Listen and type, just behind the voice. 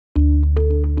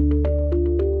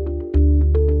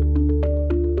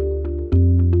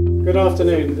Good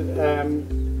afternoon.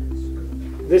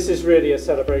 This is really a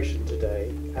celebration today,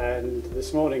 and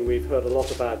this morning we've heard a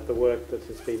lot about the work that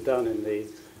has been done in the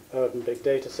Urban Big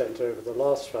Data Centre over the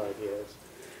last 5 years.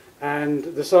 And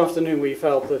this afternoon we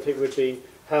felt that it would be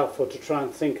helpful to try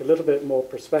and think a little bit more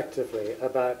prospectively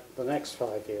about the next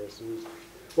 5 years. And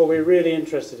what we're really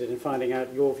interested in finding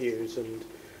out your views and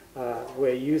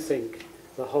where you think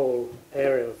the whole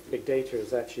area of big data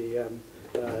is actually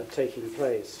taking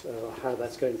place, how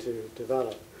that's going to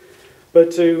develop.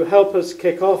 But to help us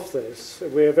kick off this,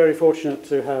 we're very fortunate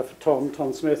to have Tom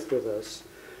Smith with us.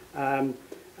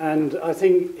 And I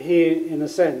think he, in a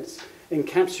sense,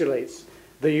 encapsulates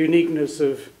the uniqueness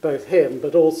of both him,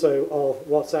 but also of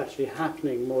what's actually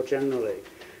happening more generally.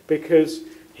 Because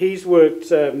he's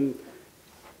worked,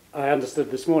 I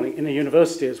understood this morning, in a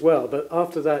university as well, but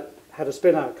after that had a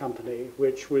spin-out company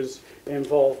which was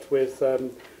involved with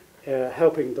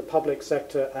helping the public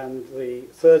sector and the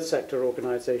third sector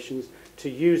organisations to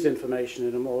use information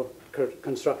in a more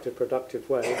constructive, productive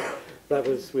way. That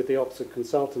was with the Oxford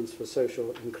Consultants for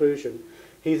Social Inclusion.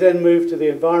 He then moved to the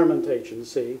Environment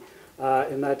Agency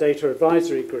in their data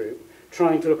advisory group,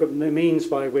 trying to look at the means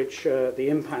by which the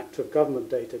impact of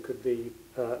government data could be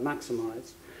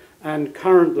maximised, and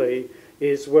currently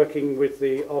is working with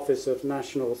the Office of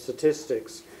National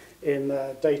Statistics in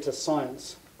the data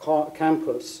science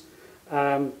campus,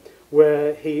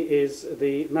 where he is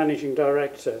the managing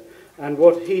director. And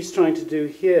what he's trying to do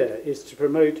here is to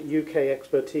promote UK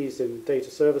expertise in data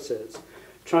services,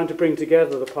 trying to bring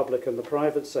together the public and the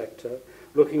private sector,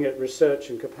 looking at research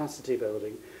and capacity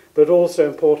building, but also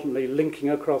importantly linking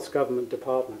across government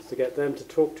departments to get them to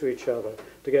talk to each other,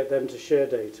 to get them to share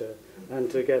data,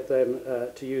 and to get them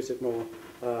to use it more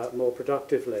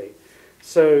productively.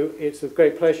 So it's with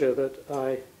great pleasure that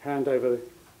I hand over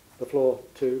the floor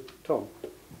to Tom.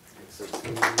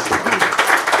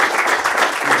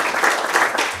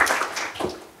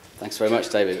 Thanks very much,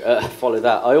 David. Follow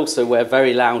that. I also wear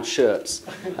very loud shirts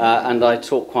and I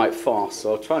talk quite fast,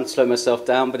 so I'll try and slow myself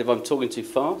down, but if I'm talking too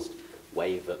fast,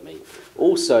 wave at me.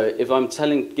 Also, if I'm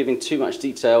giving too much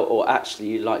detail or actually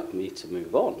you'd like me to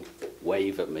move on,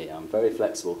 wave at me. I'm very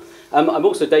flexible. I'm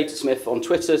also Datasmith on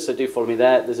Twitter, so do follow me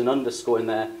there. There's an underscore in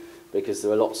there because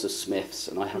there are lots of Smiths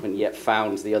and I haven't yet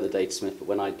found the other Datasmith, but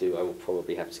when I do, I will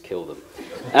probably have to kill them.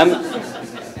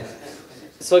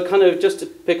 So kind of just to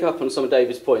pick up on some of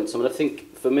David's points, I mean, I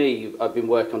think for me, I've been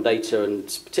working on data and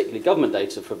particularly government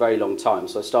data for a very long time.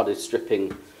 So I started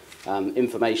stripping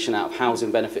information out of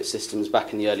housing benefit systems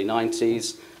back in the early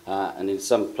 90s, and in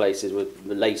some places with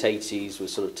the late 80s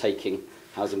was sort of taking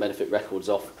housing benefit records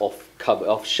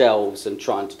off shelves and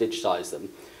trying to digitise them.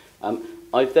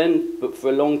 But for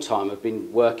a long time, I've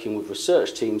been working with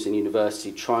research teams in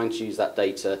university trying to use that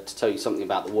data to tell you something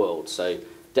about the world. So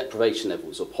deprivation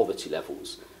levels or poverty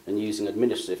levels, and using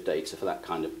administrative data for that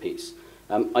kind of piece.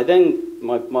 My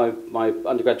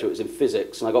undergraduate was in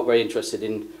physics, and I got very interested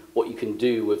in what you can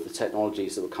do with the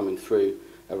technologies that were coming through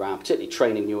around, particularly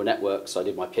training neural networks. I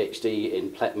did my PhD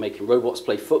in making robots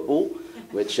play football,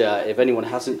 which if anyone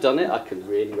hasn't done it, I can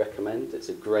really recommend. It's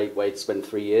a great way to spend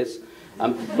 3 years.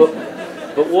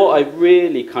 But what I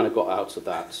really kind of got out of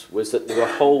that was that there were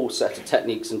a whole set of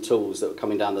techniques and tools that were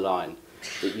coming down the line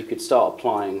that you could start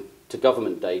applying to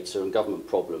government data and government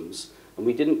problems, and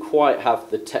we didn't quite have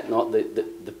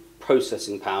the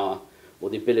processing power or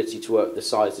the ability to work the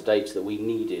size of data that we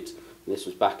needed. And this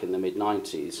was back in the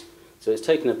mid-90s. So it's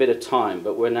taken a bit of time,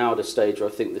 but we're now at a stage where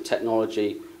I think the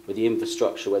technology, where the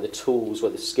infrastructure, where the tools, where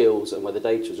the skills, and where the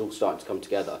data is all starting to come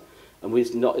together. And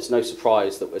it's no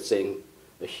surprise that we're seeing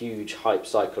a huge hype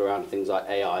cycle around things like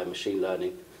AI and machine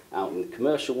learning out in the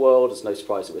commercial world. It's no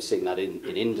surprise that we're seeing that in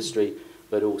industry,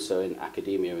 but also in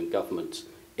academia and government,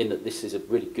 in that this is a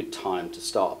really good time to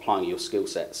start applying your skill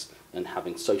sets and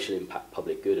having social impact,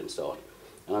 public good and so on.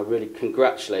 And I really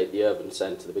congratulate the Urban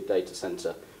Centre, the Big Data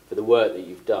Centre, for the work that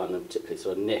you've done, and particularly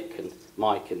sort of Nick and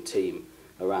Mike and team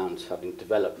around having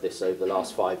developed this over the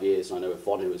last 5 years, and I know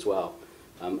Vonu as well.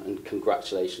 And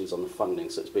congratulations on the funding.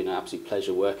 So it's been an absolute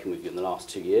pleasure working with you in the last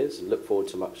 2 years, and look forward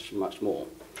to much more.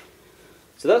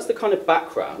 So that's the kind of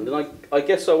background, and I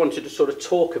guess I wanted to sort of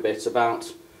talk a bit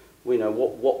about, you know,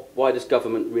 why does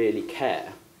government really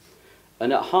care?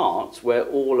 And at heart, we're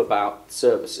all about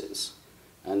services,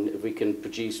 and if we can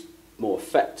produce more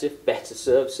effective, better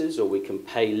services, or we can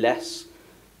pay less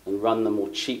and run them more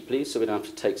cheaply, so we don't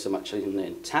have to take so much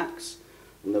in tax,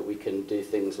 and that we can do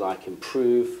things like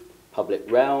improve public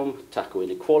realm, tackle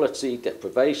inequality,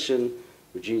 deprivation,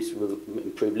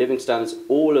 improve living standards,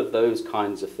 all of those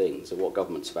kinds of things are what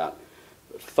government's about.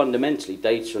 But fundamentally,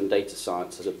 data and data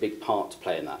science has a big part to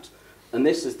play in that. And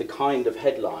this is the kind of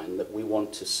headline that we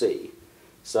want to see.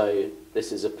 So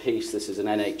this is a piece, this is an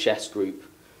NHS group,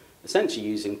 essentially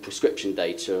using prescription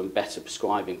data and better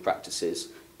prescribing practices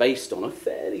based on a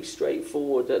fairly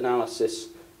straightforward analysis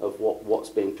of what's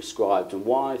being prescribed and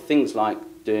why. Things like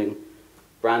doing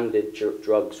branded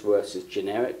drugs versus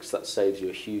generics, that saves you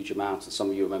a huge amount. And some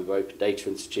of you remember Open Data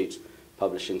Institute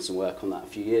publishing some work on that a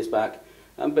few years back.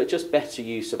 But just better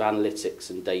use of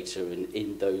analytics and data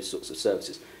in those sorts of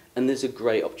services. And there's a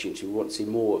great opportunity. We want to see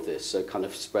more of this, so kind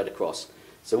of spread across.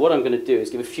 So what I'm going to do is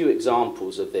give a few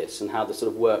examples of this and how the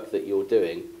sort of work that you're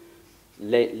doing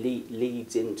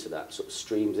leads into that, sort of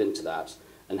streams into that,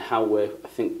 and how we're, I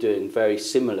think, doing very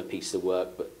similar piece of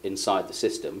work but inside the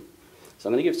system. So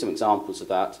I'm going to give some examples of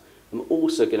that. I'm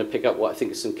also going to pick up what I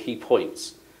think are some key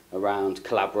points around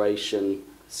collaboration,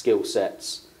 skill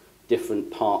sets, different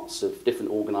parts of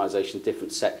different organisations,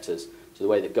 different sectors, to the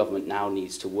way that government now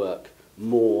needs to work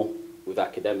more with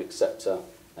academic sector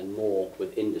and more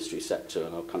with industry sector,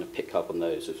 and I'll kind of pick up on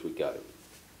those as we go.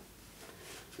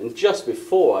 And just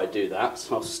before I do that,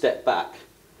 I'll step back,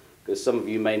 because some of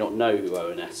you may not know who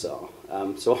ONS are.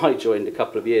 So I joined a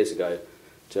couple of years ago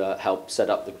to help set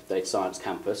up the Data Science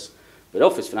Campus. But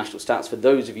Office for National Stats, for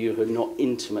those of you who are not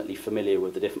intimately familiar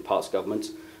with the different parts of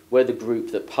government, we're the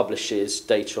group that publishes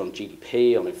data on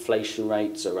GDP, on inflation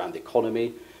rates, around the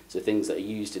economy, so things that are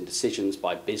used in decisions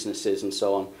by businesses and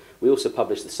so on. We also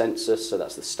publish the census, so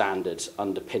that's the standard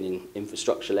underpinning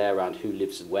infrastructure layer around who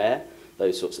lives where,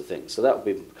 those sorts of things. So that would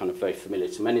be kind of very familiar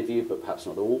to many of you, but perhaps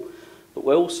not all. But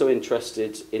we're also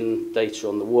interested in data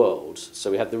on the world.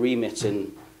 So we have the remit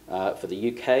in, for the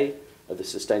UK of the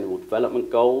Sustainable Development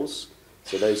Goals.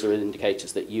 So those are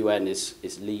indicators that UN is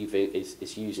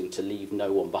using to leave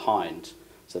no one behind.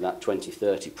 So that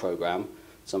 2030 programme,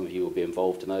 some of you will be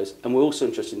involved in those. And we're also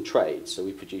interested in trade, so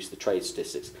we produce the trade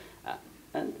statistics.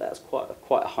 And that's quite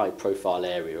a high profile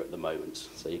area at the moment.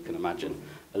 So you can imagine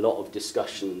a lot of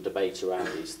discussion and debate around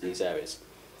these areas.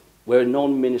 We're a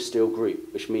non-ministerial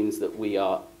group, which means that we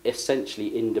are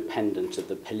essentially independent of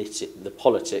the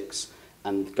politics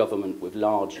and government with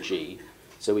large G.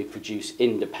 So we produce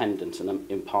independent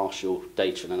and impartial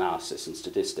data and analysis and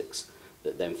statistics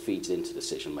that then feeds into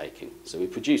decision making. So we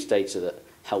produce data that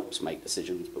helps make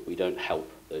decisions, but we don't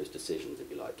help those decisions, if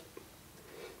you like.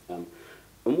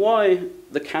 And why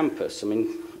the campus? I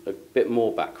mean, a bit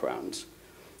more background.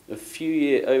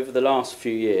 Over the last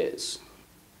few years,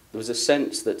 there was a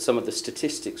sense that some of the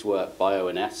statistics work by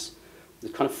ONS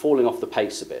was kind of falling off the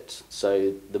pace a bit.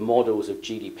 So the models of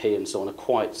GDP and so on are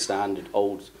quite standard,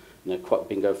 old, quite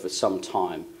been going for some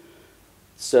time.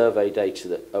 Survey data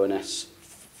that ONS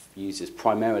uses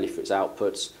primarily for its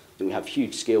outputs, and we have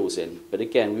huge skills in. But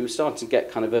again, we were starting to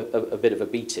get kind of a bit of a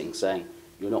beating, saying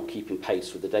you're not keeping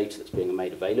pace with the data that's being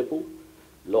made available.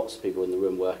 Lots of people in the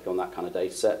room working on that kind of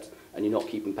data set, and you're not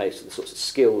keeping pace with the sorts of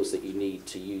skills that you need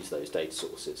to use those data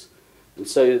sources. And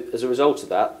so as a result of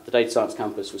that, the Data Science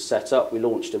Campus was set up. We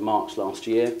launched in March last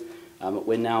year.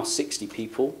 We're now 60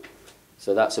 people.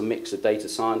 So that's a mix of data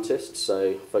scientists,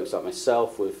 so folks like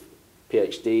myself with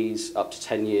PhDs, up to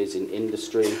 10 years in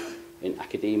industry, in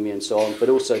academia and so on, but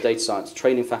also data science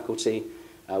training faculty.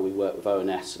 We work with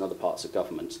ONS and other parts of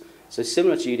government. So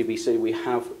similar to UDBC, we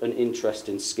have an interest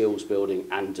in skills building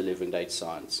and delivering data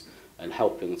science and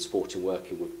helping and supporting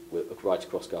working with right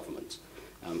across government.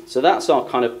 So that's our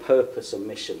kind of purpose and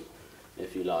mission,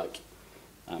 if you like.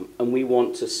 And we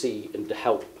want to see and to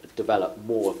help develop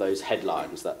more of those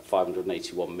headlines, that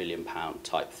 £581 million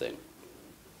type thing.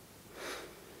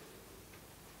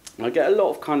 And I get a lot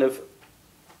of kind of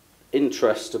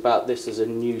interest about this as a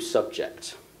new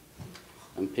subject.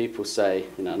 And people say,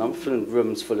 and I'm filling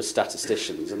rooms full of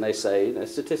statisticians, and they say,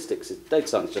 statistics, data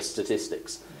science is just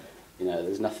statistics.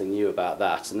 There's nothing new about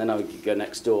that. And then I go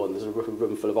next door, and there's a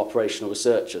room full of operational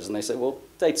researchers, and they say, well,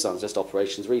 data science is just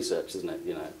operations research, isn't it?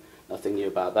 Nothing new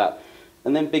about that.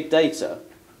 And then big data,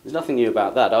 there's nothing new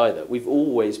about that either. We've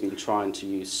always been trying to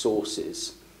use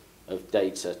sources of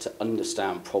data to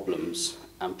understand problems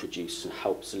and produce and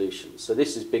help solutions. So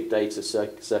this is big data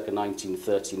circa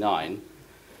 1939.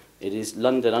 It is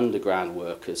London Underground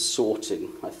workers sorting,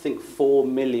 I think, 4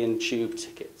 million tube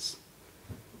tickets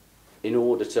in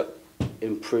order to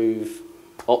improve,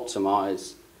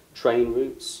 optimise train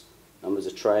routes, numbers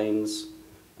of trains,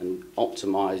 and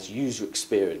optimise user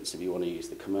experience, if you want to use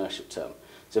the commercial term.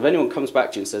 So if anyone comes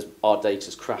back to you and says, our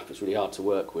data's crap, it's really hard to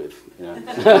work with,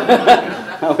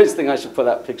 I always think I should put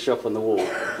that picture up on the wall.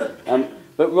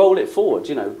 But roll it forward,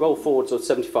 roll forward to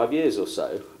 75 years or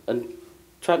so, and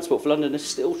Transport for London is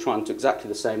still trying to do exactly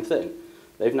the same thing.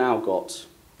 They've now got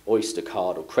Oyster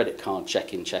card or credit card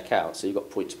check-in, check-out, so you've got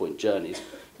point-to-point journeys.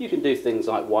 You can do things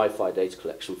like Wi-Fi data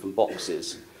collection from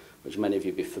boxes, which many of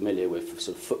you will be familiar with, for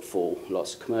sort of footfall.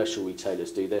 Lots of commercial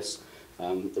retailers do this.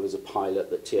 There was a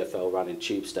pilot that TfL ran in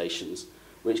tube stations,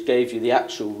 which gave you the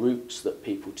actual routes that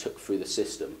people took through the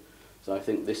system. So I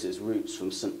think this is routes from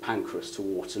St Pancras to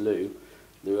Waterloo.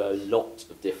 There are a lot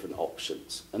of different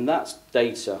options. And that's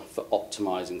data for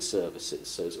optimising services,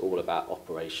 so it's all about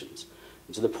operations.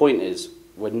 And so the point is,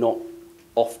 we're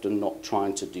often not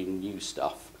trying to do new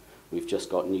stuff. We've just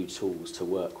got new tools to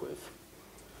work with.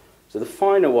 So the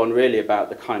final one really about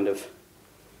the kind of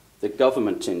the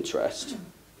government interest,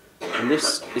 and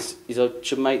this is I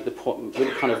should make the point,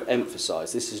 really kind of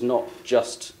emphasise, this is not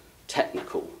just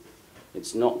technical.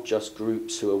 It's not just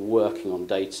groups who are working on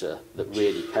data that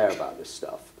really care about this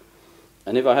stuff.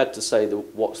 And if I had to say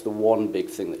what's the one big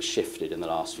thing that's shifted in the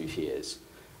last few years,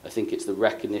 I think it's the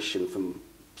recognition from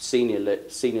senior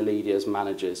leaders,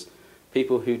 managers,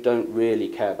 people who don't really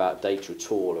care about data at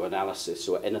all or analysis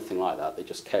or anything like that. They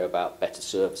just care about better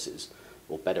services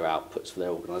or better outputs for their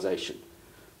organisation.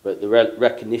 But the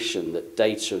recognition that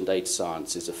data and data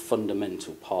science is a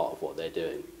fundamental part of what they're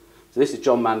doing. So this is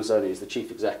John Manzoni, who's the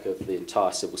chief exec of the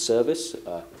entire civil service.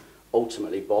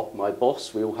 Ultimately, my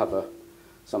boss. We all have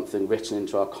something written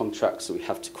into our contract, so we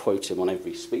have to quote him on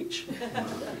every speech.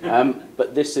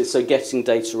 But this is, so getting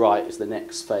data right is the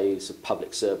next phase of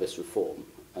public service reform.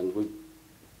 And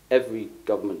every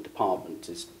government department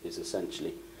is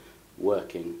essentially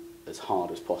working as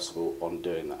hard as possible on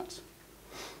doing that.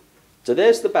 So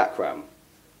there's the background.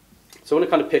 So I want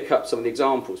to kind of pick up some of the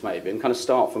examples maybe and kind of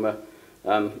start from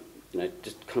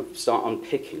just kind of start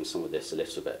unpicking some of this a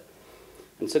little bit.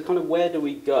 And so kind of where do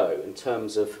we go in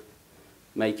terms of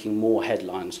making more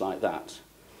headlines like that?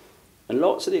 And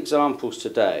lots of the examples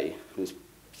today, there's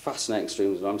fascinating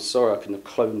streams, and I'm sorry I couldn't have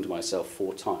cloned myself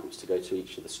 4 times to go to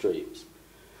each of the streams.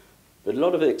 But a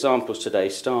lot of the examples today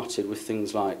started with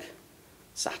things like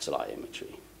satellite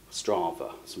imagery,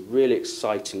 Strava, some really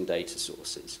exciting data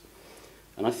sources.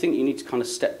 And I think you need to kind of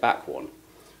step back one.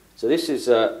 So this is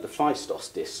the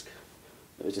Phaistos disk.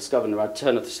 It was discovered around the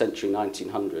turn of the century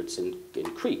 1900s in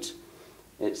Crete.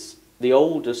 It's the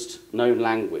oldest known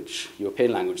language,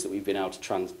 European language, that we've been able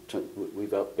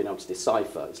to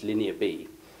decipher. It's Linear B.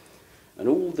 And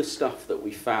all the stuff that we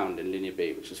found in Linear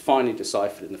B, which was finally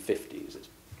deciphered in the 50s, it's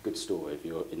a good story if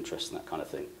you're interested in that kind of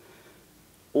thing.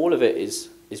 All of it is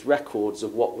records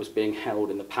of what was being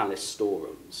held in the palace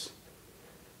storerooms,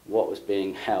 what was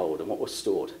being held and what was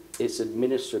stored. It's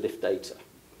administrative data.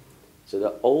 So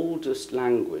the oldest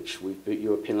language,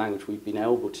 European language we've been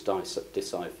able to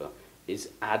decipher is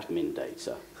admin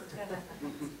data.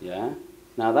 Yeah?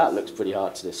 Now that looks pretty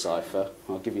hard to decipher.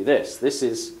 I'll give you this. This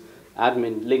is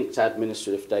linked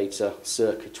administrative data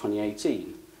circa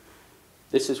 2018.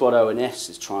 This is what ONS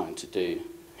is trying to do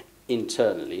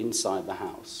internally, inside the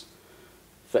house.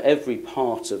 For every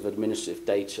part of administrative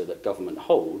data that government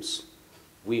holds,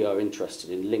 we are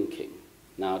interested in linking.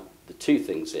 Now, the 2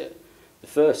 things here. The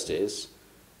first is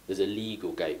there's a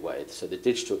legal gateway. So the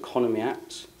Digital Economy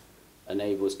Act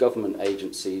enables government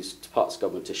agencies, parts of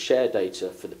government, to share data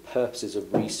for the purposes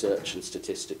of research and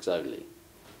statistics only.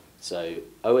 So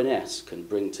ONS can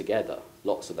bring together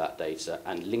lots of that data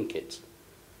and link it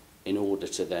in order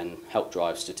to then help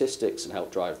drive statistics and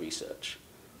help drive research.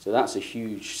 So that's a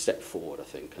huge step forward, I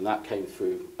think, and that came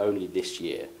through only this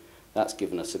year. That's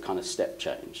given us a kind of step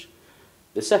change.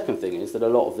 The second thing is that a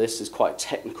lot of this is quite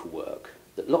technical work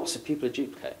that lots of people are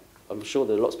duplicating. I'm sure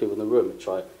there are lots of people in the room who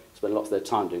spend lots of their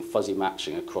time doing fuzzy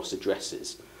matching across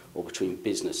addresses or between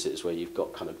businesses where you've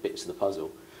got kind of bits of the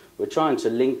puzzle. We're trying to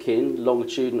link in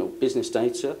longitudinal business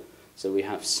data. So we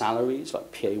have salaries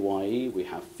like PAYE, we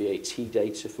have VAT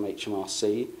data from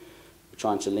HMRC. We're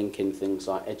trying to link in things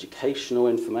like educational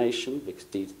information because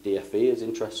DFE is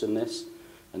interested in this.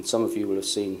 And some of you will have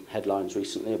seen headlines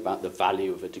recently about the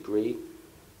value of a degree.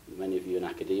 Many of you in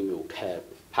academia will care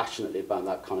passionately about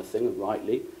that kind of thing, and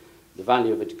rightly. The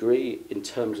value of a degree in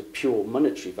terms of pure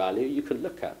monetary value, you can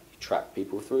look at. You track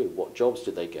people through. What jobs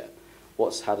did they get?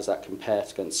 How does that compare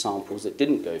against samples that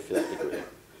didn't go for that degree?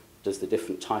 Does the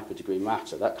different type of degree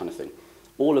matter? That kind of thing.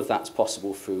 All of that's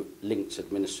possible through linked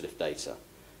administrative data.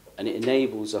 And it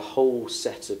enables a whole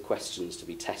set of questions to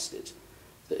be tested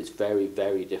that is very,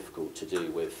 very difficult to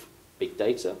do with big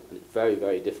data, and it's very,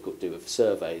 very difficult to do with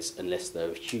surveys unless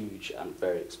they're huge and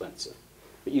very expensive.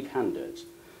 But you can do it.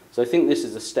 So I think this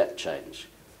is a step change.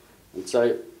 And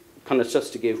so kind of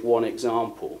just to give one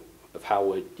example of how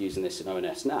we're using this in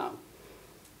ONS now,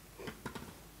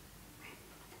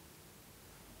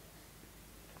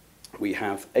 we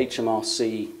have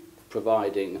HMRC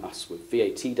providing us with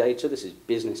VAT data. This is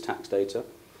business tax data.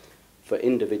 for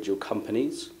individual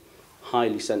companies,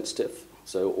 highly sensitive.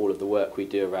 So all of the work we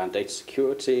do around data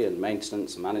security and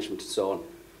maintenance and management and so on,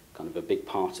 kind of a big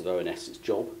part of ONS's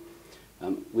job.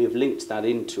 We have linked that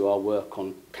into our work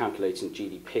on calculating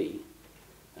GDP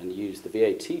and used the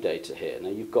VAT data here. Now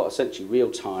you've got essentially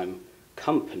real-time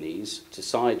companies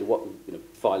decide what,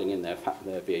 filing in their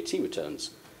VAT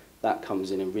returns. That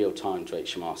comes in real time to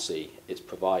HMRC. It's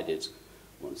provided,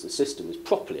 once the system is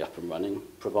properly up and running,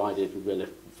 provided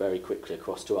very quickly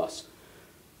across to us.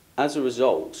 As a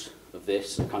result of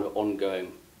this kind of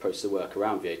ongoing process of work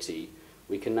around VAT,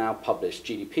 we can now publish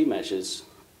GDP measures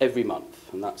every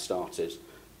month, and that started,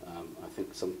 I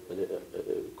think,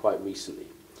 quite recently.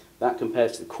 That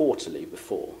compares to the quarterly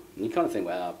before. And you kind of think,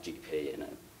 well, GDP,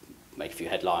 make a few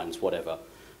headlines, whatever.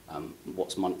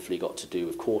 What's monthly got to do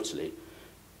with quarterly?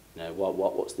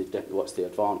 What's the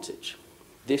advantage?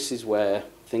 This is where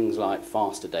things like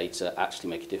faster data actually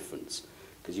make a difference,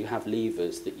 because you have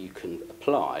levers that you can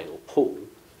apply or pull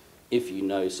if you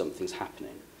know something's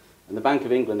happening. And the Bank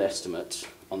of England estimate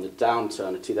on the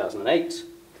downturn of 2008,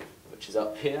 which is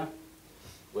up here,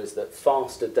 was that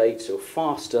faster data or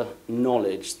faster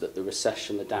knowledge that the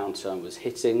recession, the downturn was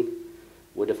hitting,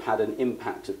 would have had an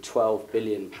impact of £12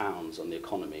 billion on the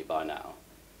economy by now.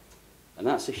 And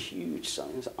that's a huge sum,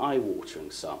 it's an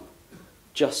eye-watering sum,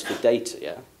 just for data,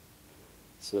 yeah?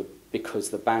 So because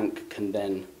the bank can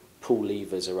then pull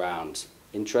levers around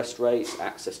interest rates,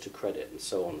 access to credit, and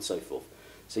so on and so forth.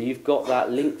 So you've got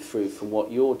that link through from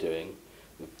what you're doing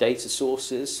with data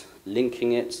sources,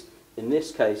 linking it. In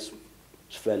this case,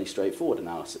 it's fairly straightforward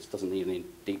analysis. Doesn't need any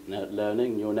deep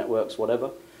learning, neural networks,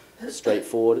 whatever.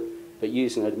 Straightforward. But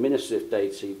using administrative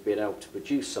data, you've been able to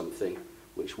produce something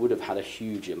which would have had a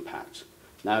huge impact.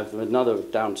 Now, if another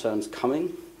downturn's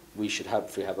coming, we should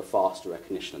hopefully have a faster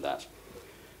recognition of that.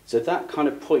 So that kind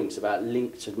of point about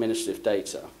linked administrative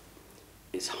data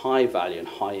is high value and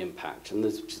high impact. And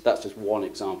that's just one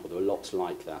example. There are lots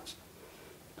like that.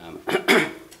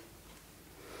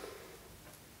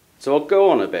 So I'll go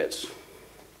on a bit,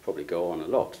 probably go on a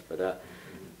lot, but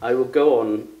I will go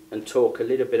on and talk a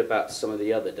little bit about some of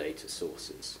the other data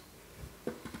sources.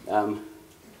 You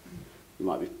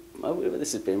might be, oh,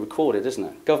 this is being recorded, isn't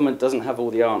it? Government doesn't have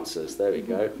all the answers. There we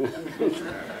go.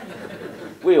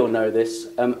 We all know this,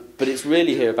 but it's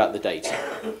really here about the data.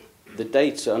 The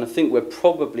data, and I think we're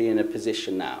probably in a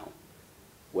position now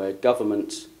where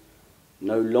government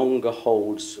no longer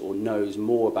holds or knows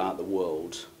more about the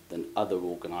world than other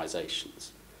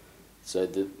organisations. So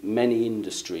many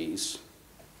industries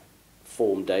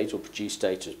form data or produce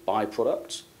data as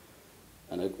byproducts,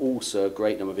 and also a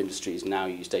great number of industries now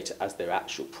use data as their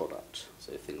actual product.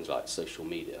 So things like social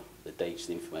media, the data,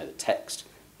 the information, the text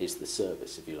is the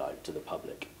service, if you like, to the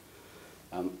public.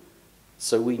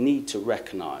 So we need to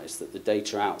recognise that the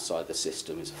data outside the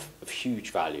system is of huge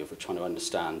value if we're trying to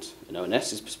understand, in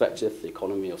ONS's perspective, the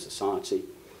economy or society,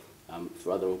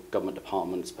 for other government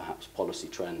departments, perhaps policy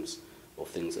trends or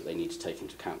things that they need to take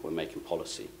into account when making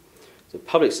policy. So the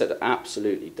public sector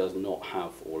absolutely does not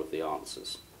have all of the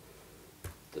answers,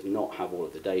 does not have all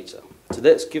of the data. So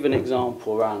let's give an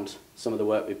example around some of the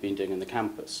work we've been doing in the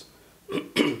campus.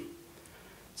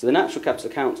 So the Natural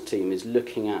Capital Accounts team is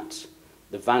looking at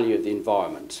the value of the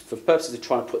environment for purposes of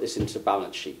trying to put this into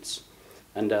balance sheets.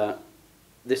 And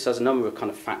this has a number of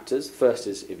kind of factors. First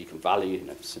is if you can value,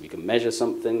 so if you can measure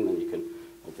something, then you can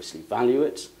obviously value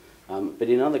it. But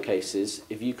in other cases,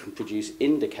 if you can produce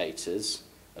indicators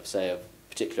of, say, of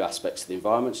particular aspects of the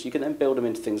environment, so you can then build them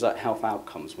into things like health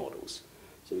outcomes models.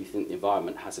 So we think the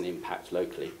environment has an impact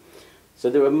locally. So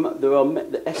there are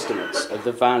the estimates of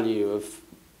the value of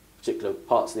particular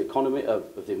parts of the economy,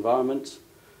 of the environment,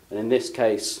 and in this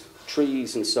case,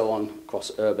 trees and so on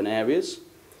across urban areas,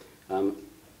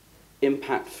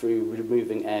 impact through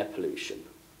removing air pollution.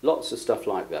 Lots of stuff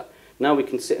like that. Now we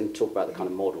can sit and talk about the kind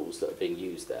of models that are being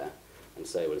used there and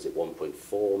say, well, is it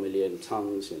 1.4 million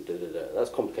tonnes? That's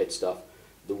complicated stuff.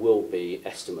 There will be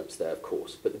estimates there, of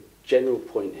course. But the general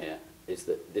point here is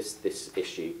that this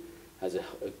issue has a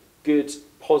good,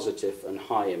 positive and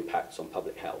high impact on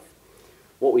public health.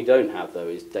 What we don't have, though,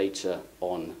 is data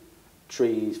on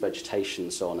trees, vegetation,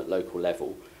 and so on at local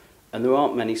level. And there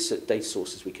aren't many data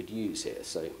sources we could use here.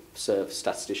 So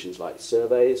statisticians like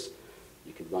surveys.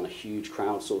 You could run a huge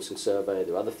crowdsourcing survey.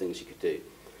 There are other things you could do.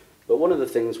 But one of the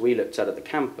things we looked at the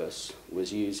campus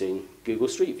was using Google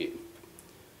Street View.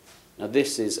 Now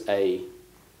this is a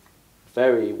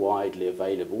very widely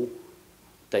available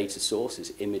data source.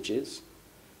 It's images.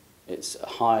 It's a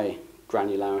high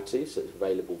granularity, so it's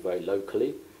available very locally.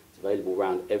 It's available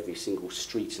around every single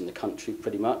street in the country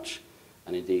pretty much,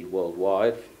 and indeed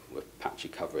worldwide with patchy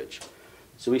coverage.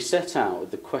 So we set out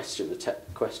the question,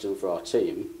 question for our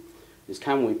team is,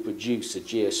 can we produce a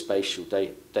geospatial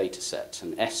data set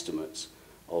and estimates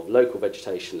of local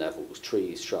vegetation levels,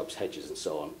 trees, shrubs, hedges and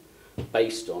so on,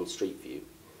 based on Street View.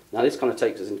 Now this kind of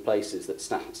takes us into places that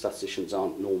statisticians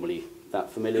aren't normally that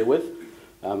familiar with.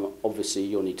 Obviously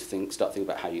you'll need to start thinking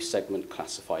about how you segment,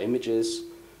 classify images.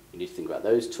 You need to think about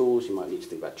those tools. You might need to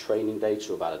think about training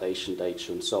data or validation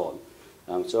data and so on.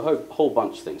 So a whole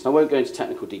bunch of things. And I won't go into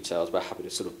technical details, but I'm happy to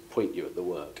sort of point you at the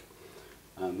work.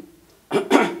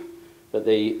 But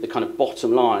the kind of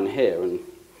bottom line here, and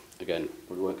again,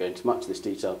 we won't go into much of this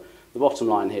detail, the bottom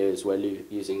line here is we're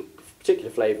using a particular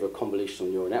flavour of convolutional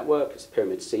neural network. It's a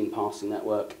pyramid scene passing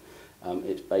network.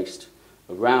 It's based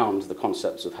around the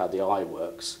concepts of how the eye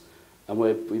works. And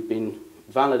we've been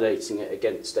validating it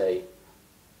against a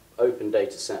open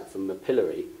data set from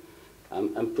Mapillary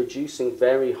and producing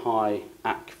very highly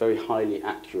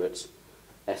accurate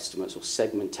estimates or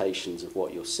segmentations of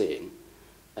what you're seeing,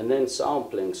 and then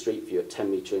sampling Street View at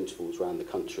 10-metre intervals around the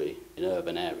country in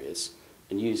urban areas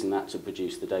and using that to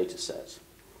produce the data set.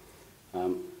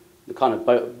 The kind of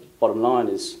bottom line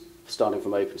is starting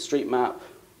from OpenStreetMap,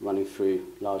 running through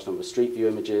a large number of Street View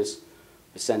images,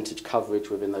 percentage coverage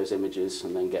within those images,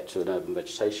 and then get to an urban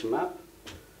vegetation map.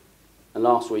 And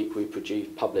last week we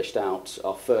published out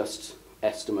our first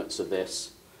estimates of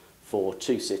this for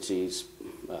two cities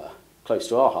close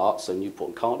to our hearts, so Newport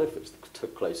and Cardiff, which is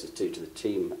closest to the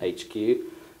team HQ,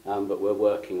 but we're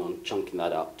working on chunking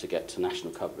that up to get to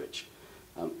national coverage.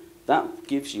 That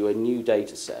gives you a new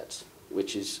data set,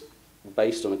 which is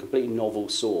based on a completely novel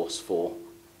source for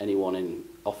anyone in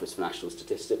Office for National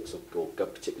Statistics or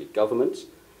particularly government,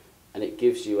 and it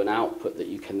gives you an output that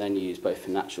you can then use both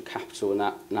for natural capital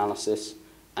analysis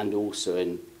and also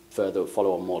in further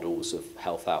follow-on models of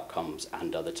health outcomes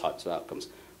and other types of outcomes,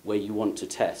 where you want to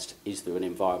test, is there an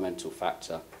environmental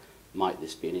factor? Might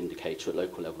this be an indicator at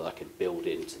local level that I could build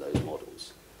into those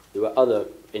models? There are other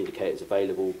indicators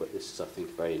available, but this is, I think,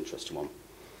 a very interesting one.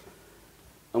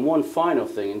 And one final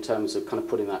thing in terms of kind of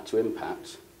putting that to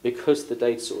impact, because the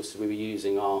data sources we were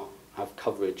using have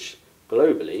coverage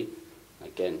globally,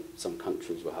 again, some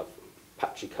countries will have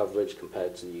patchy coverage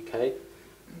compared to the UK,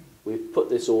 we've put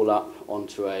this all up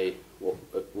onto a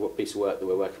piece of work that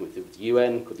we're working with the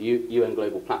UN, called the UN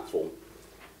Global Platform,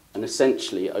 and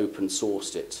essentially open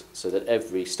sourced it so that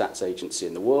every stats agency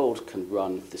in the world can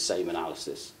run the same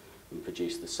analysis and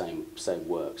produce the same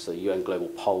work. So UN Global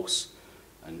Pulse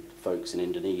and folks in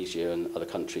Indonesia and other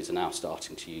countries are now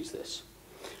starting to use this,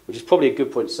 which is probably a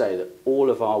good point to say that all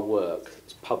of our work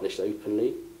is published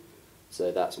openly.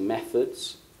 So that's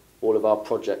methods. All of our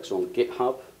projects are on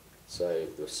GitHub. So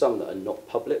there are some that are not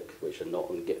public, which are not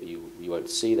on GitHub. You won't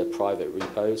see, they're private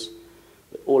repos.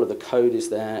 But all of the code is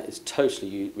there. It's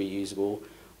totally reusable.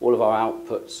 All of our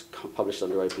outputs published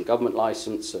under open government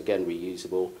license, so again,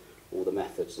 reusable. All the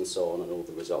methods and so on and all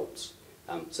the results.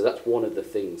 So that's one of the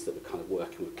things that we're kind of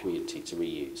working with community to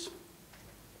reuse.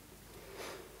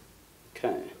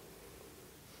 Okay.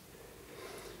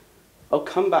 I'll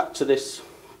come back to this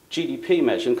GDP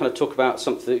measure and kind of talk about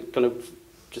something, kind of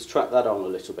just track that on a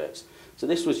little bit. So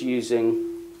this was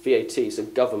using VAT, so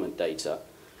government data.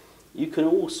 You can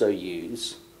also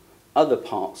use other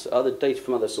data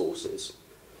from other sources.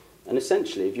 And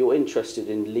essentially, if you're interested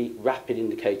in rapid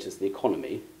indicators of the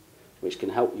economy, which can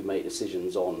help you make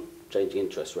decisions on changing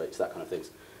interest rates, that kind of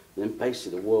things, then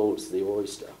basically the world's the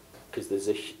oyster, because there's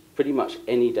pretty much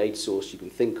any data source you can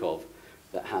think of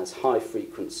that has high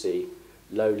frequency,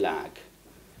 low lag,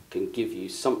 can give you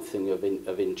something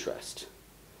of interest.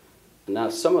 And now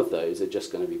some of those are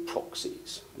just going to be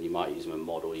proxies, and you might use them in a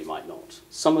model, you might not.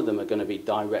 Some of them are going to be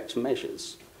direct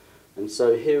measures. And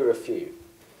so here are a few.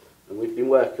 And we've been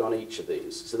working on each of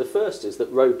these. So the first is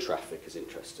that road traffic is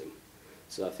interesting.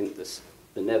 So I think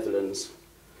the Netherlands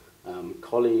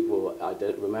colleague will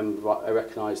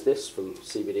recognise this from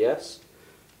CBDS.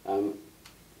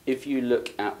 If you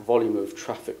look at volume of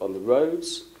traffic on the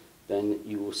roads, then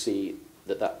you will see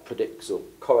that predicts or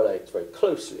correlates very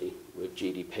closely with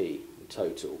GDP in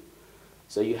total.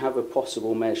 So you have a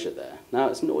possible measure there. Now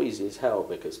it's noisy as hell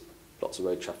because lots of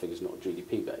road traffic is not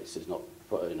GDP based, it's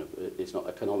not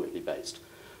economically based.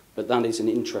 But that is an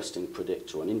interesting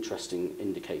predictor, an interesting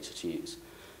indicator to use.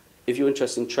 If you're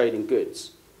interested in trading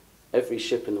goods, every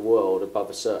ship in the world above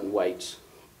a certain weight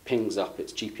pings up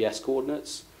its GPS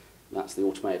coordinates. That's the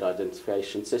automated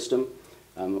identification system.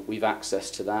 We've access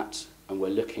to that, and we're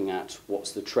looking at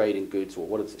what's the trade in goods, or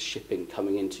what is the shipping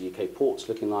coming into UK ports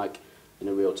looking like in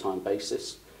a real-time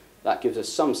basis. That gives us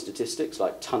some statistics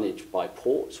like tonnage by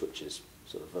port, which is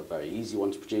sort of a very easy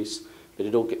one to produce, but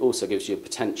it also gives you a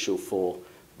potential for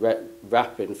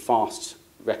rapid and fast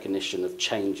recognition of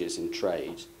changes in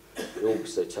trade. It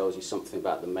also tells you something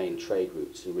about the main trade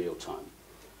routes in real time.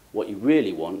 What you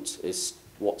really want is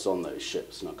what's on those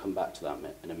ships, and I'll come back to that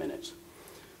in a minute.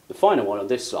 The final one on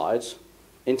this slide,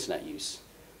 internet use.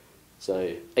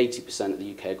 So 80% of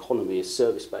the UK economy is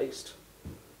service-based,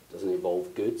 doesn't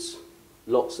involve goods.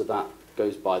 Lots of that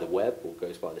goes by the web or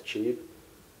goes by the tube.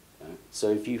 So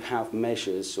if you have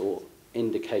measures or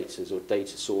indicators or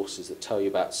data sources that tell you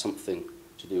about something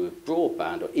to do with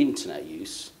broadband or internet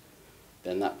use,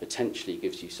 then that potentially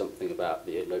gives you something about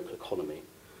the local economy.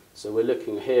 So we're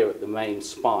looking here at the main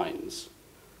spines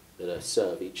that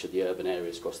serve each of the urban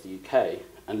areas across the UK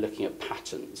and looking at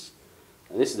patterns.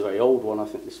 And this is a very old one. I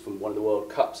think this is from one of the World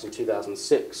Cups in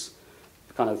 2006.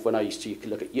 Kind of when I used to, you could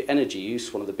look at energy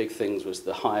use. One of the big things was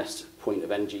the highest point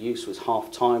of energy use was half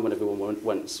time when everyone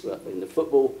went in the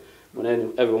football, when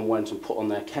everyone went and put on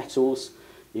their kettles.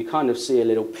 You kind of see a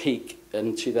little peak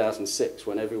in 2006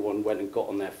 when everyone went and got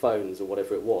on their phones or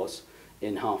whatever it was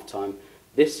in half time.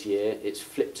 This year it's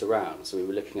flipped around. So we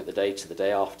were looking at the data the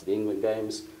day after the England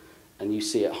games, and you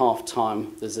see at half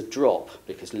time there's a drop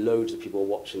because loads of people are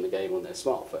watching the game on their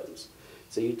smartphones.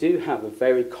 So you do have a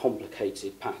very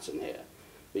complicated pattern here.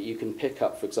 But you can pick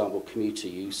up, for example, commuter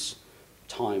use,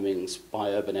 timings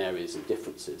by urban areas and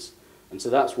differences. And so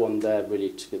that's one there really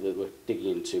that we're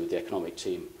digging into with the economic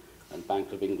team and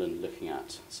Bank of England looking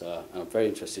at. So I'm very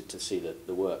interested to see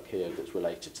the work here that's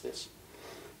related to this.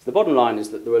 So the bottom line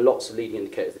is that there are lots of leading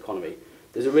indicators of the economy.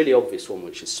 There's a really obvious one,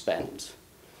 which is spend.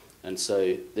 And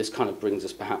so this kind of brings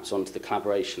us perhaps onto the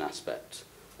collaboration aspect.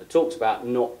 I talked about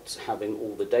not having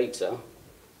all the data.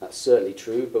 That's certainly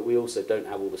true, but we also don't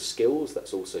have all the skills.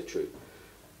 That's also true.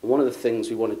 And one of the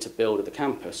things we wanted to build at the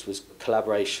campus was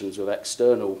collaborations with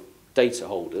external data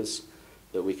holders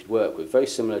that we could work with, very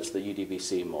similar to the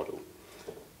UDBC model.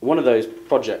 One of those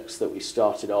projects that we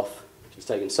started off, which has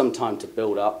taken some time to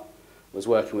build up, was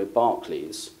working with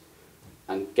Barclays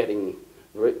and getting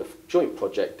a joint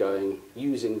project going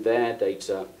using their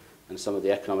data and some of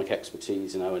the economic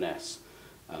expertise in ONS.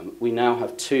 We now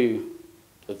have two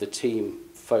of the team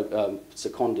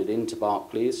seconded into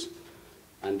Barclays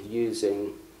and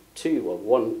using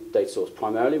one data source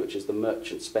primarily, which is the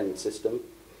merchant spend system.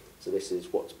 So this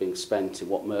is what's being spent in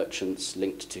what merchants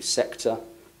linked to sector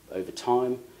over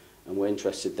time, and we're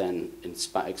interested then in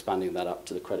expanding that up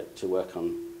to to work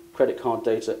on credit card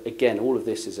data. Again, all of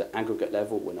this is at aggregate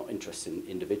level. We're not interested in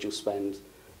individual spend,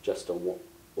 just on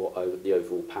what the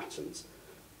overall patterns.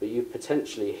 But you've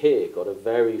potentially here got a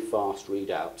very fast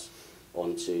readout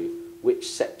onto which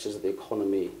sectors of the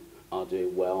economy are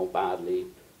doing well, badly,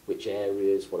 which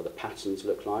areas, what do the patterns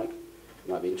look like.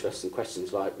 You might be interested in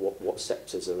questions like what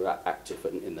sectors are active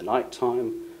in the night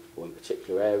time, or in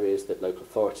particular areas that local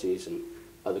authorities and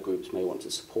other groups may want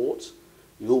to support.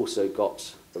 You've also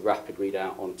got a rapid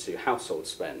readout onto household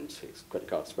spend, credit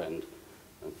card spend,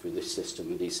 and through this system,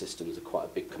 and these systems are quite a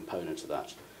big component of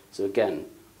that. So again,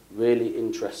 really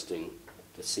interesting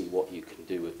to see what you can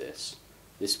do with this.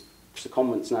 This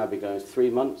secondment's now been going 3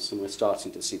 months, and we're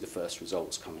starting to see the first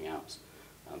results coming out.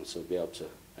 So we'll be able to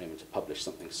aim to publish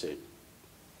something soon.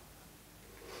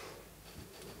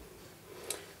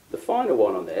 The final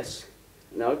one on this,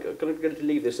 now I'm going to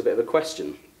leave this a bit of a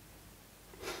question.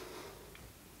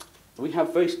 We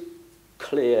have very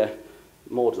clear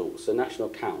models, so national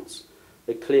accounts,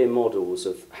 they're clear models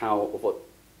of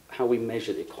how we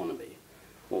measure the economy,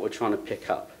 what we're trying to pick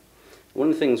up. One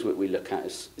of the things that we look at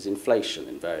is inflation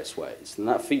in various ways, and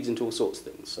that feeds into all sorts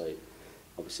of things. So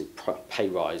obviously pay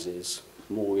rises,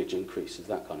 mortgage increases,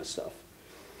 that kind of stuff.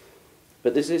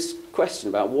 But there's this question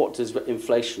about what does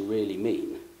inflation really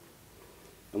mean?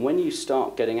 And when you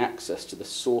start getting access to the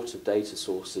sort of data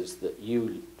sources that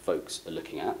you folks are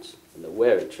looking at and that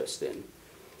we're interested in,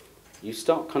 you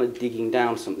start kind of digging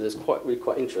down something that's really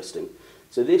quite interesting.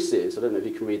 So this is, I don't know if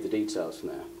you can read the details from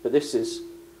there, but this is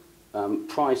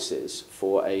prices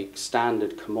for a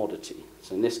standard commodity.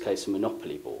 So in this case, a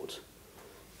monopoly board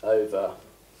over,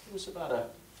 it was about a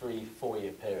 3-4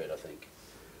 year period, I think.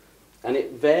 And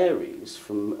it varies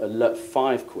from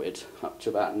 £5 up to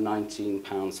about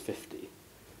 £19.50.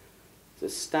 It's a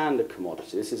standard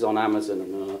commodity. This is on Amazon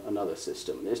and another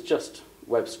system. It's just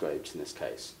web scraped in this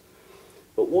case.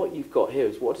 But what you've got here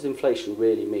is, what does inflation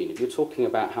really mean? If you're talking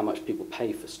about how much people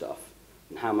pay for stuff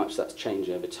and how much that's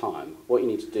changing over time, what you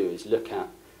need to do is look at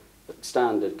the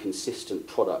standard consistent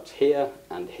product here,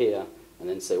 and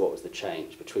then say what was the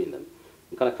change between them.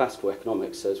 And kind of classical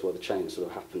economics says, well, the change sort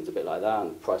of happens a bit like that,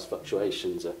 and price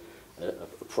fluctuations are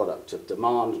a product of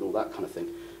demand and all that kind of thing.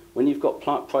 When you've got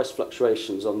price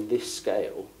fluctuations on this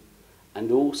scale,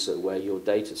 and also where your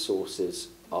data sources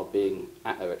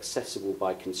are accessible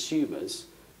by consumers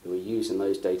who are using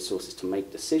those data sources to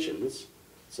make decisions.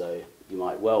 So you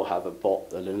might well have a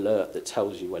bot, an alert that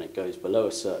tells you when it goes below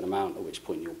a certain amount, at which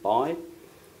point you'll buy.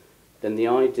 Then the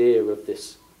idea of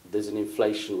this, there's an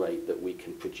inflation rate that we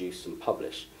can produce and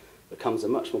publish, becomes a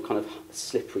much more kind of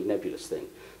slippery, nebulous thing.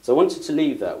 So I wanted to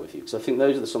leave that with you, because I think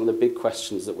those are some of the big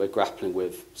questions that we're grappling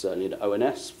with, certainly in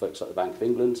ONS, folks like the Bank of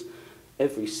England.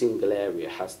 Every single area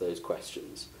has those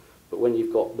questions. But when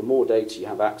you've got, the more data you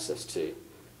have access to,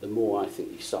 the more I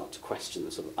think you start to question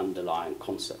the sort of underlying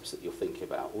concepts that you're thinking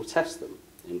about, or test them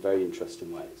in very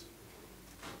interesting ways.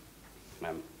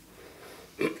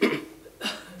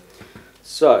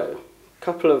 So, a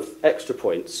couple of extra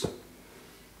points,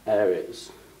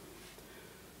 areas.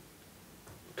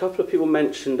 A couple of people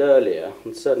mentioned earlier,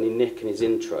 and certainly Nick in his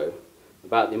intro,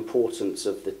 about the importance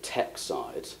of the tech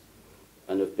side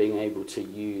and of being able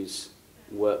to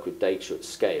work with data at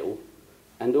scale,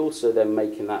 and also then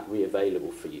making that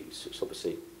re-available for use. It's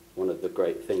obviously one of the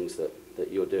great things that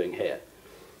you're doing here.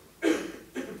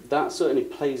 That certainly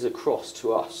plays across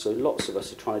to us, so lots of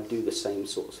us are trying to do the same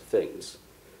sorts of things.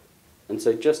 And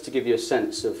so just to give you a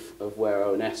sense of where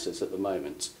ONS is at the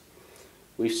moment,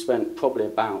 we've spent probably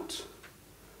about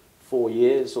 4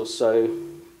 years or so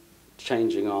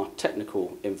changing our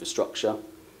technical infrastructure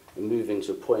and moving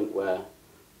to a point where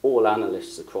all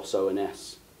analysts across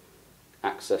ONS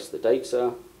access the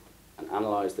data and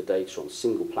analyse the data on a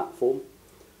single platform.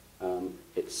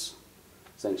 It's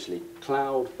essentially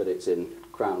cloud, but it's in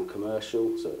ground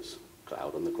commercial, so it's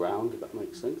cloud on the ground, if that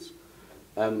makes sense.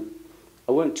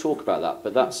 I won't talk about that,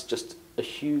 but that's just a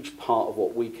huge part of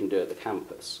what we can do at the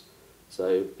campus.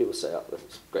 So people say, oh,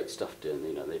 that's great stuff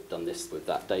doing, they've done this with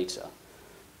that data.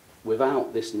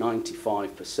 Without this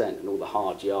 95% and all the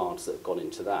hard yards that have gone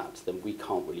into that, then we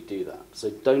can't really do that.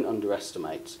 So don't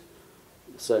underestimate,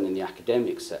 certainly in the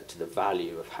academic sector, the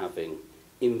value of having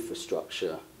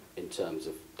infrastructure in terms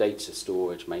of data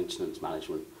storage, maintenance,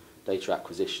 management, data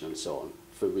acquisition and so on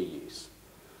for reuse.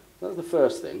 That's the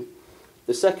first thing.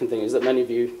 The second thing is that many of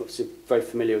you are obviously very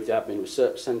familiar with the admin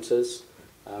research centres.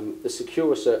 The Secure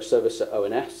Research Service at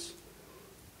ONS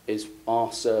is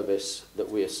our service that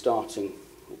we are starting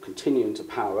or continuing to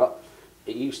power up.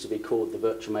 It used to be called the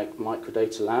Virtual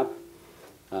Microdata Lab.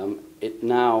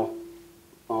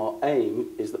 Our aim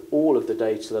is that all of the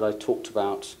data that I talked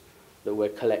about that we're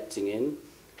collecting in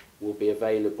will be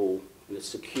available in a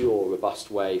secure,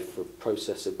 robust way for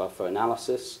processor buffer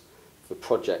analysis for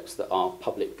projects that are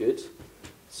public good.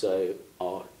 So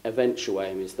our eventual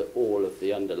aim is that all of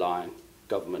the underlying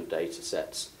government data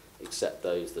sets, except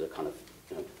those that are kind of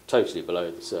totally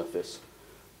below the surface,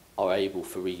 are able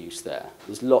for reuse there.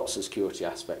 There's lots of security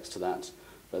aspects to that,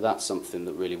 but that's something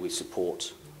that really we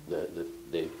support the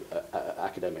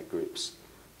academic groups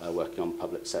working on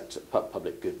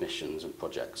public good missions and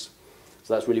projects.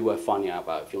 So that's really worth finding out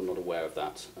about if you're not aware of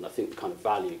that. And I think the kind of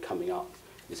value coming up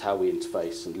is how we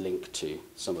interface and link to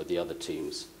some of the other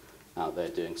teams out there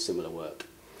doing similar work.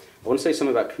 I want to say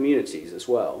something about communities as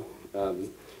well.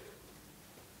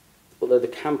 Although the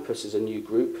campus is a new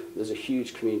group, there's a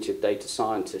huge community of data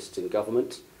scientists in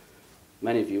government.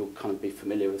 Many of you will kind of be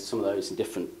familiar with some of those in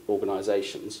different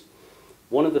organisations.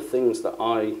 One of the things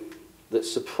that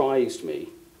surprised me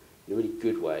in a really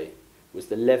good way was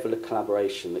the level of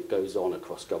collaboration that goes on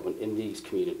across government in these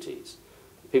communities.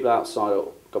 People outside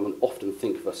of government often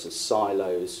think of us as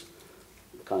silos.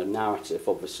 The kind of narrative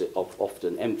obviously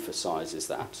often emphasises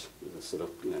that. There's a sort of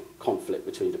conflict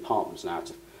between departments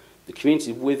narrative. The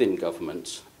communities within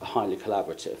government are highly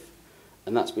collaborative,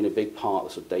 and that's been a big part of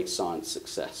the sort of data science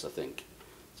success, I think.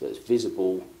 So it's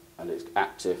visible and it's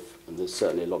active, and there's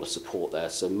certainly a lot of support there.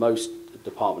 So most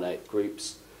Department 8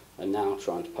 groups are now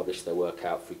trying to publish their work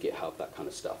out through GitHub, that kind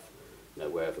of stuff,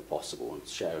 wherever possible, and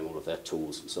sharing all of their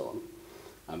tools and so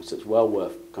on. So it's well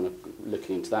worth kind of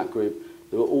looking into that group.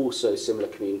 There are also similar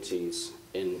communities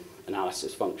in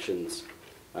analysis functions,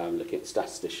 looking at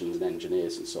statisticians and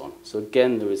engineers and so on. So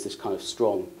again, there is this kind of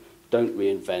strong, don't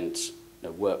reinvent,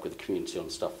 work with the community on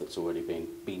stuff that's already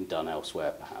been done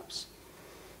elsewhere, perhaps.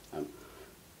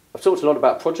 I've talked a lot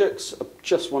about projects. I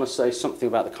just want to say something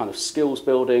about the kind of skills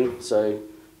building. So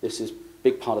this is a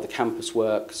big part of the campus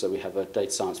work. So we have a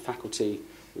data science faculty.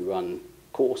 We run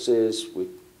courses.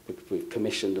 We've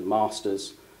commissioned a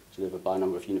master's delivered by a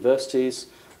number of universities.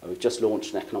 We've just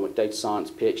launched an economic data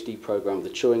science PhD program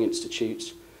with the Turing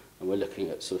Institute, and we're looking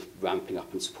at sort of ramping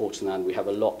up and supporting that. And we have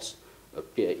a lot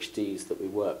of PhDs that we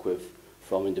work with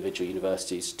from individual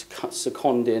universities to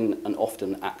second in and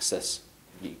often access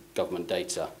government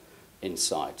data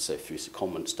inside, so through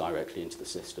secondments directly into the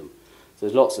system. So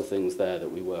there's lots of things there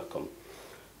that we work on.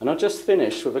 And I'll just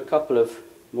finish with a couple of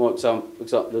more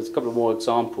there's a couple of more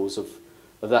examples of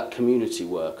that community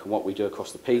work and what we do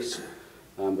across the piece,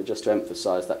 but just to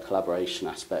emphasise that collaboration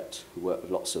aspect. We work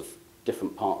with lots of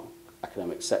different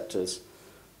academic sectors,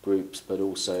 groups, but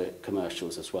also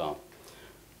commercials as well.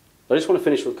 But I just want to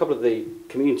finish with a couple of the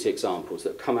community examples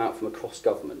that come out from across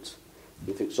government.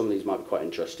 I think some of these might be quite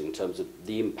interesting in terms of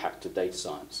the impact of data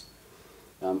science.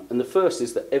 And the first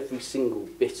is that every single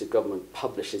bit of government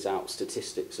publishes out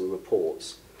statistics and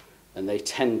reports, and they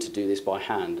tend to do this by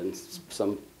hand, and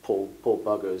some poor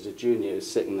bugger as a junior is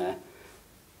sitting there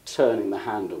turning the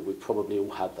handle. We probably all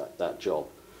had that job.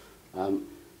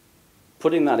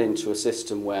 Putting that into a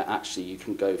system where actually you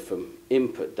can go from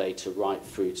input data right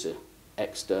through to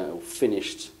external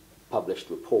finished published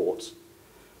reports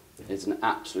is an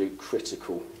absolute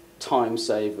critical time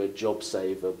saver, job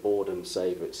saver, boredom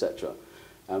saver, etc.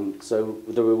 So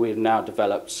we've now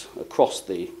developed across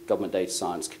the government data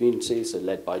science community, so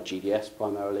led by GDS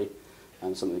primarily,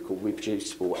 and something called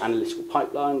reproducible analytical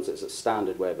pipelines. It's a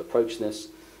standard way of approaching this.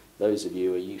 Those of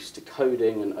you who are used to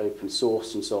coding and open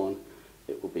source and so on,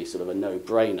 it will be sort of a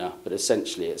no-brainer, but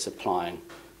essentially it's applying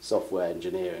software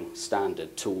engineering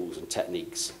standard tools and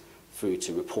techniques through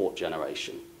to report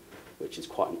generation, which is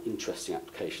quite an interesting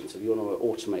application. So if you want to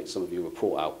automate some of your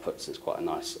report outputs, it's quite a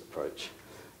nice approach.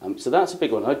 So that's a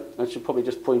big one. I should probably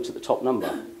just point at the top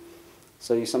number.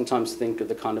 So you sometimes think of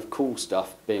the kind of cool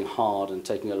stuff being hard and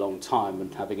taking a long time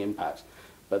and having impact,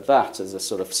 but that as a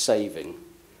sort of saving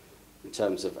in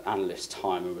terms of analyst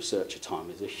time and researcher time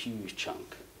is a huge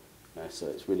chunk. So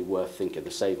it's really worth thinking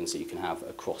the savings that you can have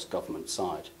across government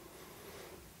side.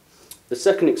 The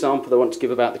second example that I want to give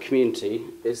about the community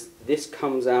is this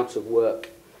comes out of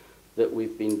work that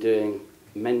we've been doing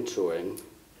mentoring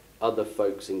other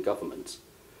folks in government.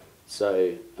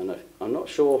 So, and I'm not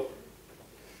sure,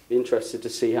 be interested to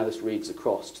see how this reads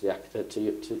across to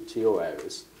to your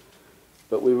areas.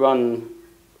 But we run,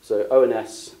 so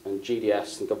ONS and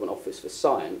GDS and Government Office for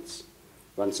Science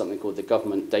run something called the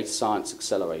Government Data Science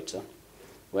Accelerator,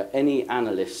 where any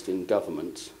analyst in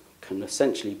government can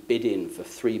essentially bid in for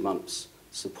 3 months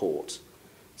support.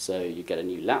 So you get a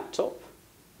new laptop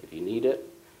if you need it,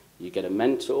 you get a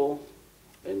mentor.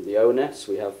 In the ONS,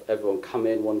 we have everyone come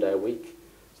in 1 day a week,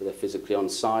 so they're physically on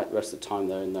site, the rest of the time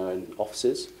they're in their own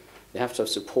offices. They have to have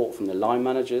support from the line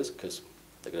managers because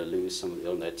they're going to lose somebody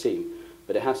on their team,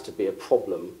 but it has to be a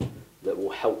problem that will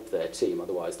help their team,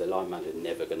 otherwise their line manager is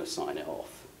never going to sign it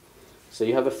off. So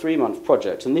you have a 3-month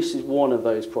project, and this is one of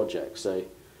those projects. So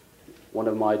one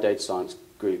of my data science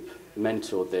group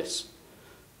mentored this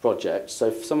project.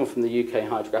 So someone from the UK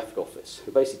Hydrographic Office,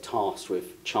 who are basically tasked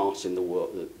with charting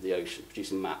the ocean,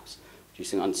 producing maps,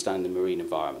 understanding the marine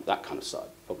environment, that kind of side.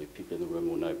 Probably people in the room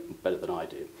will know better than I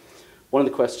do. One of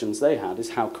the questions they had is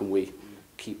how can we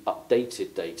keep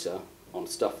updated data on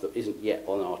stuff that isn't yet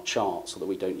on our charts or that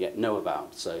we don't yet know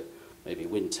about. So maybe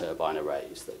wind turbine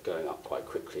arrays that are going up quite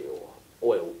quickly, or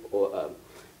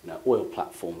oil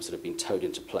platforms that have been towed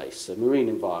into place. So marine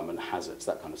environment hazards,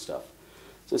 that kind of stuff.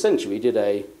 So essentially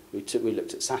we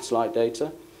looked at satellite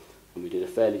data, and we did a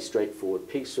fairly straightforward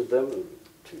piece with them. And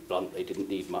to be blunt, they didn't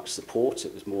need much support.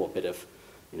 It was more a bit of,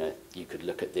 you could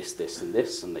look at this, this, and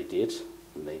this, and they did,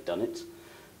 and they'd done it.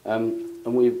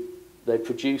 They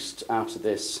produced out of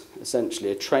this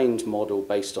essentially a trained model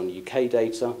based on UK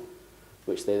data,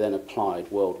 which they then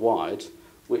applied worldwide,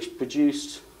 which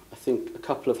produced, I think, a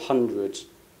couple of hundred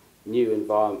new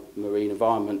marine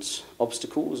environment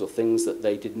obstacles or things that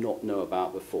they did not know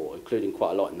about before, including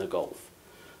quite a lot in the Gulf.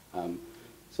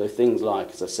 So things like,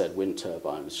 as I said, wind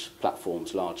turbines,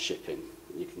 platforms, large shipping,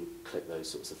 you can click those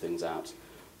sorts of things out.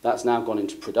 That's now gone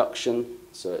into production,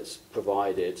 so it's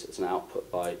provided as an output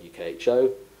by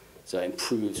UKHO, so it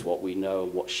improves what we know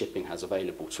and what shipping has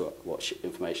available to it, what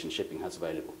information shipping has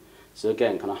available. So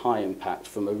again, kind of high impact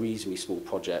from a reasonably small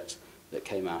project that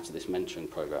came out of this mentoring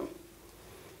program.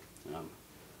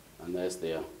 And there's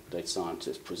the data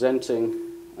scientist presenting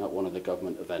at one of the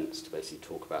government events to basically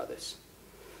talk about this.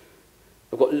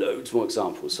 I've got loads more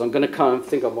examples, so I'm going to I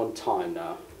think I'm on time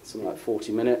now, something like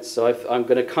 40 minutes, so I'm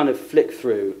going to kind of flick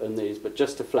through on these, but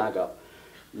just to flag up,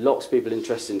 lots of people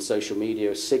interested in social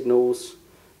media signals,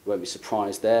 you won't be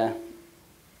surprised there.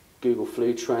 Google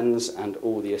flu trends and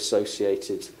all the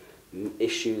associated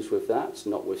issues with that,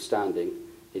 notwithstanding,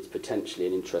 it's potentially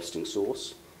an interesting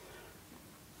source.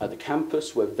 At the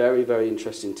campus, we're very, very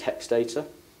interested in text data.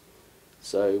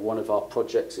 So one of our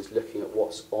projects is looking at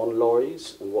what's on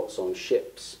lorries and what's on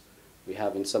ships. We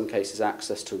have, in some cases,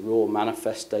 access to raw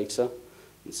manifest data.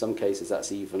 In some cases,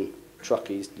 that's even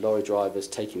truckies, lorry drivers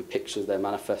taking pictures of their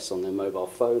manifests on their mobile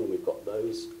phone, and we've got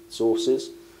those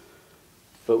sources.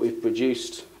 But we've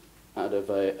produced out of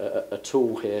a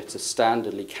tool here to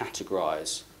standardly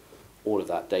categorise all of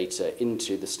that data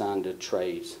into the standard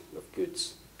trade of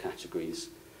goods categories.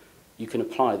 You can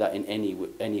apply that in any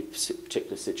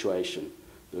particular situation.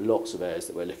 There are lots of areas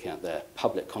that we're looking at there.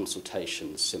 Public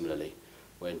consultations, similarly.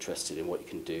 We're interested in what you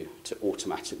can do to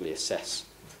automatically assess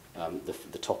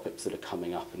the topics that are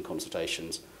coming up in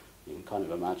consultations. You can kind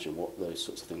of imagine what those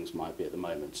sorts of things might be at the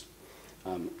moment.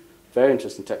 Very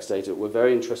interesting text data. We're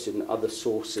very interested in other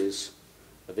sources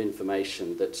of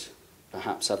information that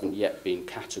perhaps haven't yet been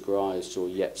categorised or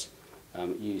yet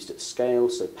used at scale,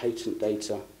 so patent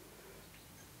data.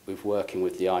 We're working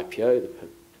with the IPO,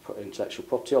 the Intellectual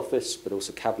Property Office, but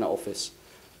also Cabinet Office,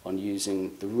 on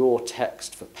using the raw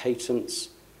text for patents,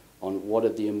 on what are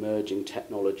the emerging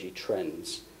technology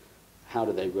trends, how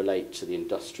do they relate to the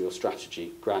industrial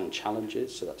strategy grand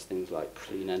challenges, so that's things like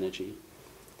clean energy,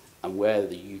 and where are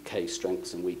the UK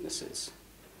strengths and weaknesses.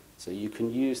 So you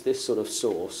can use this sort of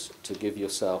source to give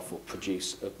yourself or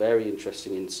produce a very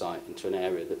interesting insight into an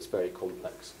area that's very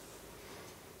complex.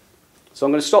 So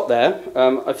I'm going to stop there.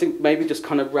 I think maybe just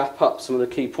kind of wrap up some of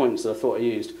the key points that I thought I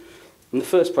used. And the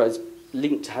first part is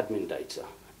linked to admin data.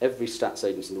 Every stats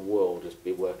agency in the world has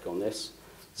been working on this.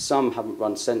 Some haven't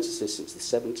run censuses since the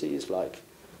 70s, like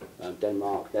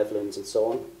Denmark, Netherlands, and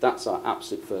so on. That's our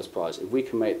absolute first prize. If we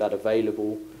can make that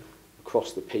available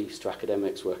across the piece to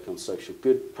academics working on social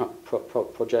good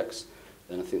projects,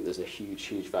 then I think there's a huge,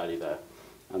 huge value there.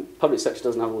 Public sector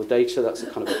doesn't have all the data. That's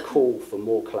a kind of a call for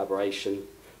more collaboration,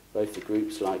 both the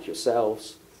groups like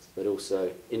yourselves, but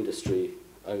also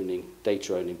industry-owning,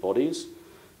 data-owning bodies.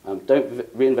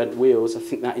 Don't reinvent wheels. I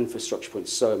think that infrastructure point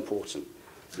is so important.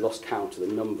 I've lost count of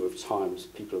the number of times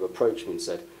people have approached me and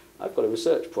said, I've got a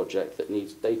research project that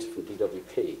needs data from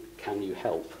DWP. Can you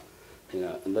help? You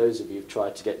know, and those of you who've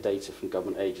tried to get data from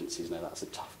government agencies know that's a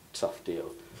tough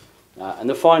deal. And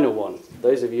the final one,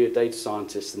 those of you who are data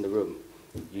scientists in the room,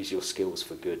 use your skills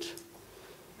for good.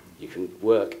 You can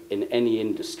work in any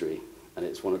industry, and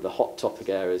it's one of the hot topic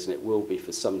areas, and it will be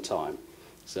for some time.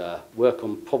 So work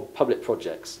on public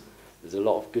projects. There's a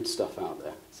lot of good stuff out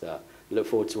there. So I look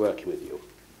forward to working with you.